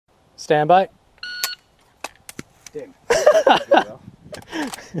Stand by. Damn.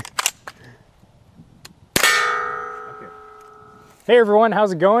 Hey everyone,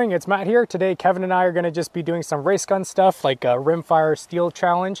 how's it going? It's Matt here. Today Kevin and I are going to just be doing some race gun stuff like a rimfire steel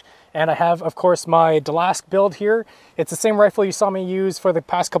challenge. And I have, of course, my Delask build here. It's the same rifle you saw me use for the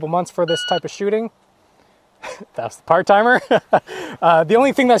past couple months for this type of shooting. That's the part timer. The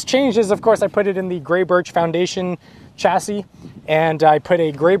only thing that's changed is, of course, I put it in the gray birch foundation chassis, and I put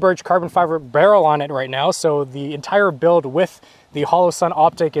a gray birch carbon fiber barrel on it right now. So the entire build with the Hollow Sun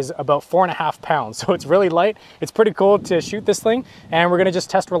optic is about 4.5 pounds. So it's really light. It's pretty cool to shoot this thing. And we're gonna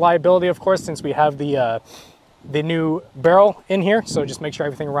just test reliability, of course, since we have the new barrel in here. So just make sure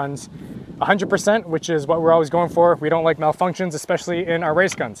everything runs 100%, which is what we're always going for. We don't like malfunctions, especially in our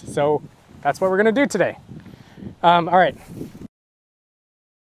race guns. So that's what we're gonna do today. All right.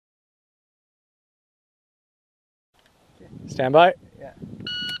 Stand by. Yeah.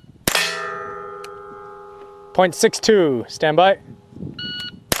 0.62. Stand by.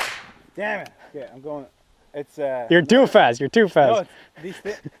 Damn it. Okay, I'm going. It's You're too fast. You're too fast. No,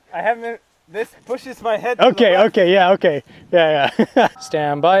 I haven't. This pushes my head. Okay. Okay. Yeah. Okay. Yeah. Yeah.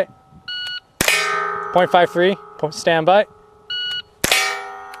 Stand by. 0.53. Stand by.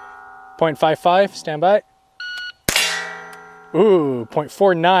 0.55. Stand by. Ooh.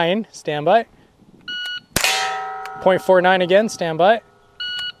 0.49. Stand by. 0.49 again. Stand by.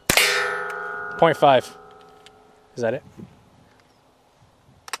 0.5. Is that it?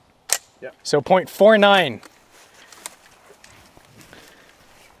 Yeah. So 0.49.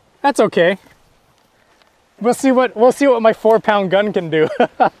 That's okay. We'll see what my 4-pound gun can do.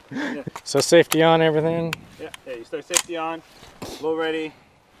 Yeah. So safety on, everything. Yeah. You start safety on. Low ready.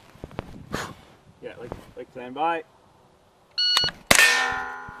 Yeah, like stand by.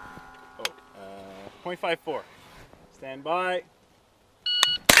 Oh, 0.54. Stand by.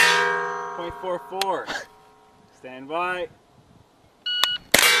 0.44. Stand by.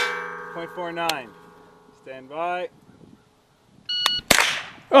 0.49. Stand by.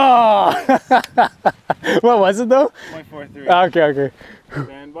 Oh! What was it though? 0.43. Okay, okay.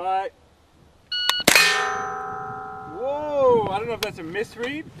 Stand by. Whoa! I don't know if that's a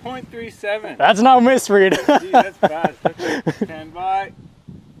misread. 0.37. That's not a misread. Gee, that's fast. Stand by.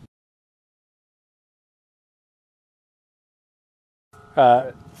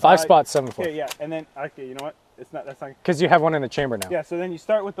 Five spots, 7-4. Okay, yeah, and then okay, you know what? It's not. That's not. Because you have one in the chamber now. Yeah. So then you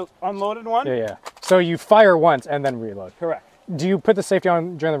start with the unloaded one. Yeah, yeah. So you fire once and then reload. Correct. Do you put the safety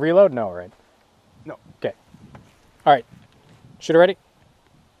on during the reload? No, right? No. Okay. All right. Shooter ready?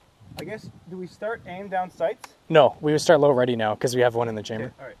 I guess. Do we start aim down sights? No, we would start low ready now because we have one in the chamber.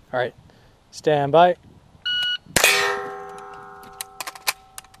 Okay, all right. All right. Stand by.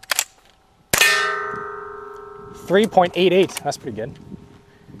 .88. That's pretty good.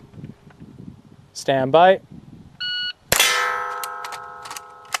 Stand by.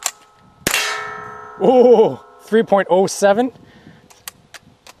 Oh, 3.07.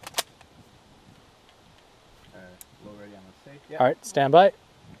 Low ready on the safe. Yeah. All right, stand by.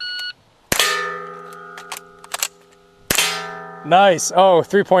 Nice. Oh,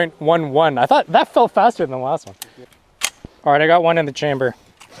 3.11. I thought that fell faster than the last one. All right, I got one in the chamber.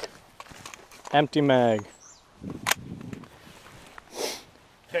 Empty mag.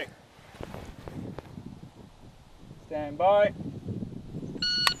 Okay. Stand by.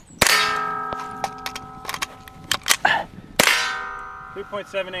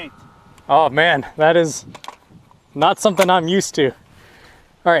 .78. Oh man, that is not something I'm used to.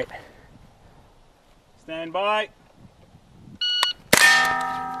 All right. Stand by.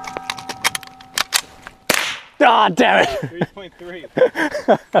 Ah, damn it.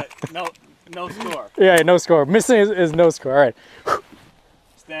 3.3. No score. Yeah, no score. Missing is no score. All right.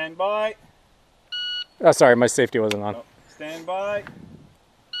 Stand by. Oh, sorry, my safety wasn't on. Oh, stand by.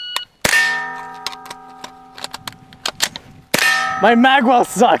 My magwell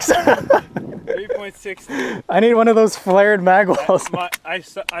sucks. 3.60. I need one of those flared magwells. I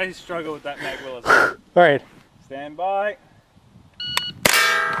struggle with that magwell as well. All right. Stand by.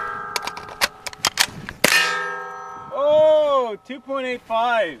 Oh,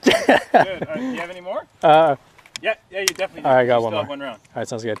 2.85. Good. Do you have any more? Yeah, you definitely do. I got You one still have more. one round. All right,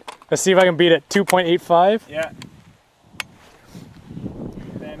 sounds good. Let's see if I can beat it. 2.85. Yeah.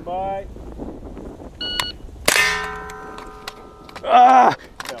 Stand by. Ah!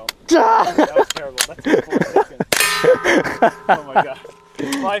 No. Ah! That was terrible. That's 4 seconds. Oh my god.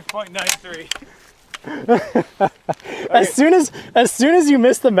 5.93. As soon as you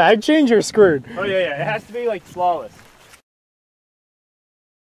miss the mag change, you're screwed. Oh yeah. It has to be like flawless.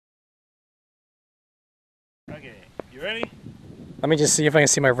 Okay, you ready? Let me just see if I can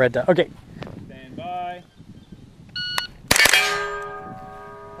see my red dot. Okay. Stand by.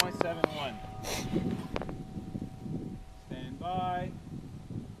 0.71. Stand by.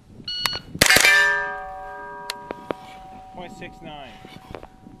 0.69.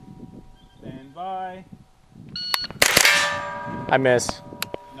 Stand by. I missed.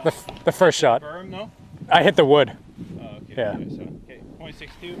 No. The first shot. Berm, no? I hit the wood. Oh, okay. Yeah. So, okay,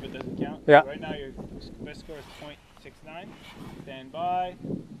 0.62, but doesn't count. Yeah. Right now, your best score is 0.69. Stand by.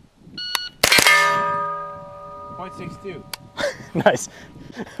 0.62. Nice.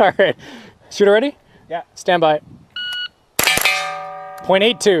 All right. Shooter ready? Yeah. Stand by.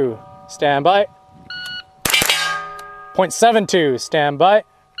 0.82. Stand by. 0.72. Stand by.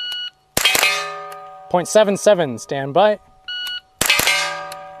 0.77. Stand by.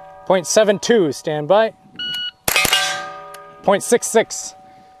 0.72. Stand by. 0.66.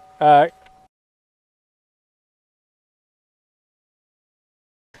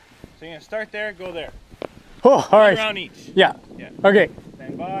 So you're gonna start there, go there. Oh, all right. 1 round each. Yeah. Yeah. Okay.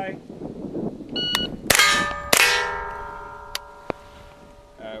 Stand by.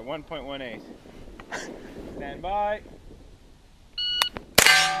 1.18. Stand by.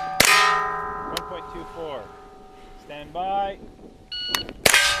 1.24. Stand by.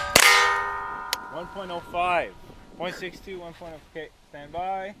 1.05. 0.62. 1.0. Okay. Stand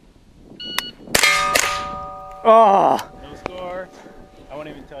by. Oh. No score. I won't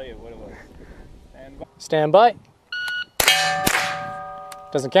even tell you what it was. Stand by. Stand by.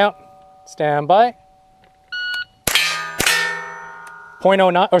 Doesn't count. Stand by.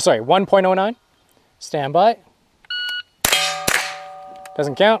 0.09. Oh, sorry. 1.09. Stand by.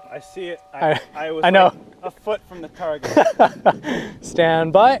 Doesn't count. I see it. I was know. like a foot from the target.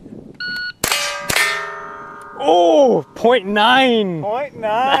 Stand by. Oh, 0.9.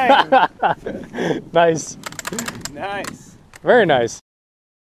 0.9. Nice. Nice. Very nice.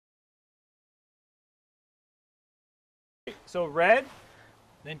 So red,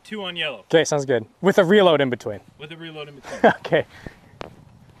 then 2 on yellow. Okay, sounds good. With a reload in between. With a reload in between. Okay.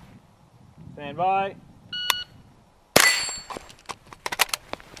 Stand by.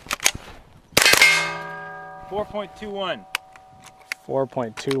 4.21.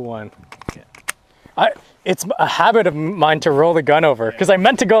 4.21. Yeah. It's a habit of mine to roll the gun over because I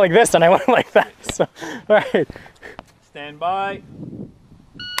meant to go like this and I went like that. So, all right. Stand by.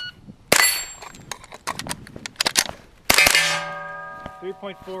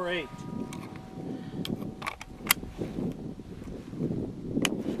 3.48.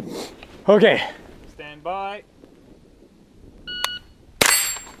 Okay. Stand by.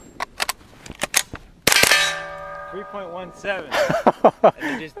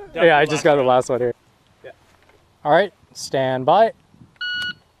 3.17. Yeah, I just got the last one here. Yeah. All right, stand by.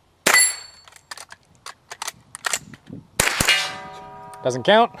 Doesn't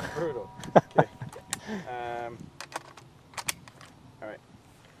count. Brutal. Okay. All right.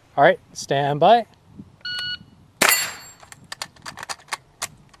 All right, stand by.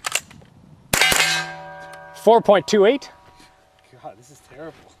 $4.28. God, this is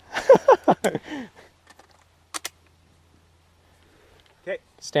terrible. Okay.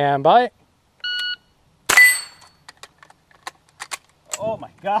 Stand by. Oh my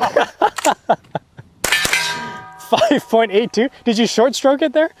God. 5.82. Did you short stroke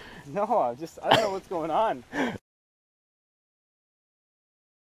it there? No, I don't know what's going on.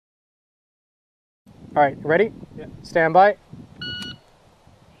 All right, ready? Yeah. Stand by.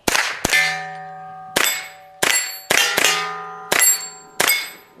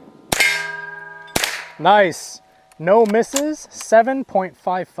 Nice. No misses.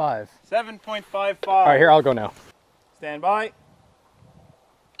 7.55. 7.55. All right, here, I'll go now. Stand by.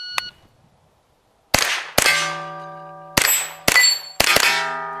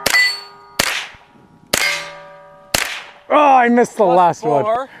 Oh, I missed the last four.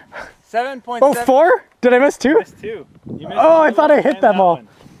 one. 7.7. Oh, 4? Did I miss 2? Missed 2. You missed Oh, I thought I hit and them all. one.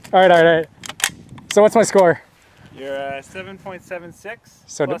 All right, all right. So what's my score? You're 7.76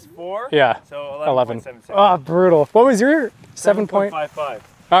 So plus 4. Yeah. So 11. 11.76. Oh, brutal. What was your 7 point? 7.55.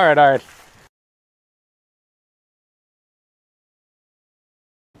 All right, all right.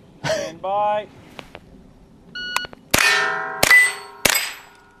 Stand by.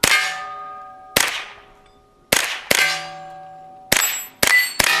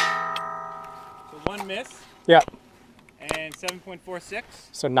 So 1 miss. Yeah. And 7.46.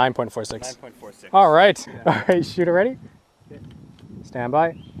 So 9.46. 9.46. All right. Yeah. All right, shooter ready? Yeah. Stand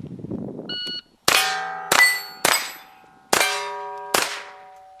by.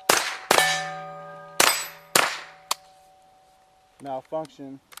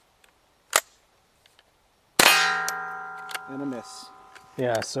 Malfunction. And a miss.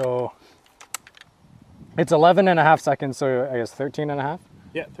 Yeah, so it's 11.5 seconds, so I guess 13.5?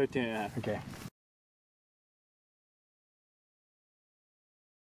 Yeah, 13.5. Okay.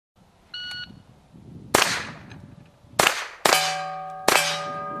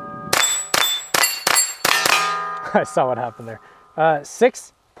 I saw what happened there.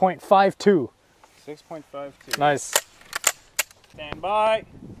 6.52. 6.52. Nice. Stand by.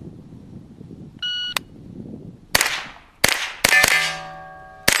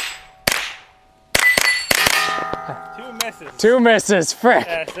 Two misses. Two misses, frick.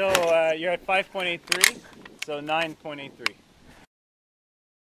 Yeah, so you're at 5.83, so 9.83.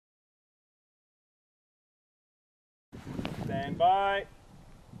 Stand by.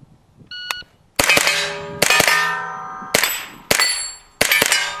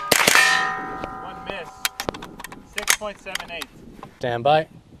 One miss. 6.78. Stand by.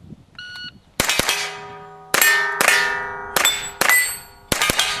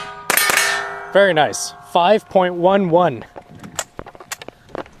 Very nice. 5.11.